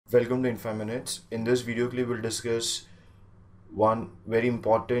Welcome to In 5 Minutes. In this video clip, we'll discuss one very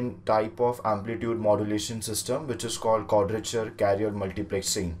important type of amplitude modulation system, which is called quadrature carrier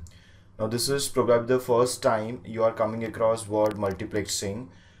multiplexing. Now, this is probably the first time you are coming across word multiplexing.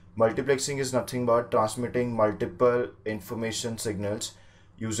 Multiplexing is nothing but transmitting multiple information signals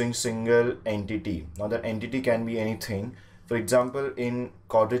using single entity. Now, that entity can be anything. For example, in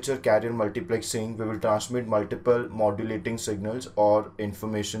quadrature carrier multiplexing, we will transmit multiple modulating signals or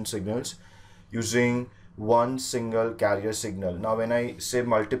information signals using one single carrier signal. Now, when I say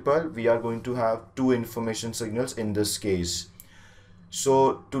multiple, we are going to have two information signals in this case.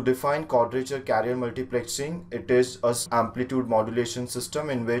 So to define quadrature carrier multiplexing, it is an amplitude modulation system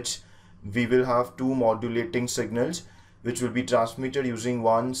in which we will have two modulating signals which will be transmitted using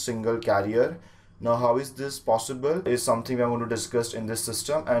one single carrier. Now, how is this possible is something we are going to discuss in this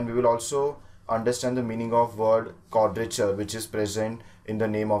system, and we will also understand the meaning of word quadrature, which is present in the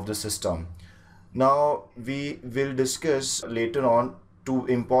name of the system. Now, we will discuss later on two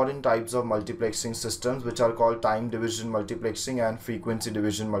important types of multiplexing systems, which are called time division multiplexing and frequency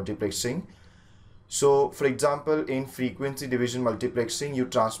division multiplexing. So, for example, in frequency division multiplexing, you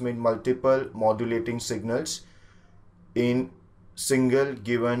transmit multiple modulating signals in single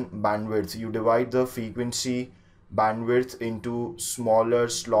given bandwidth. You divide the frequency bandwidth into smaller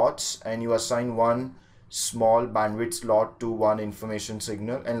slots and you assign one small bandwidth slot to one information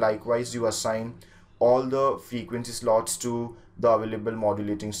signal, and likewise you assign all the frequency slots to the available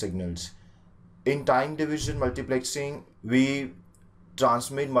modulating signals. In time division multiplexing, we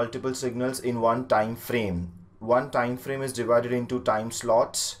transmit multiple signals in one time frame. One time frame is divided into time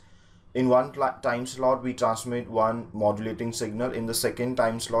slots. In one time slot, we transmit one modulating signal. In the second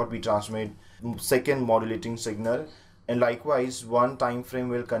time slot, we transmit second modulating signal. And likewise, one time frame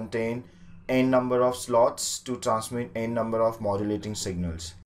will contain n number of slots to transmit n number of modulating signals.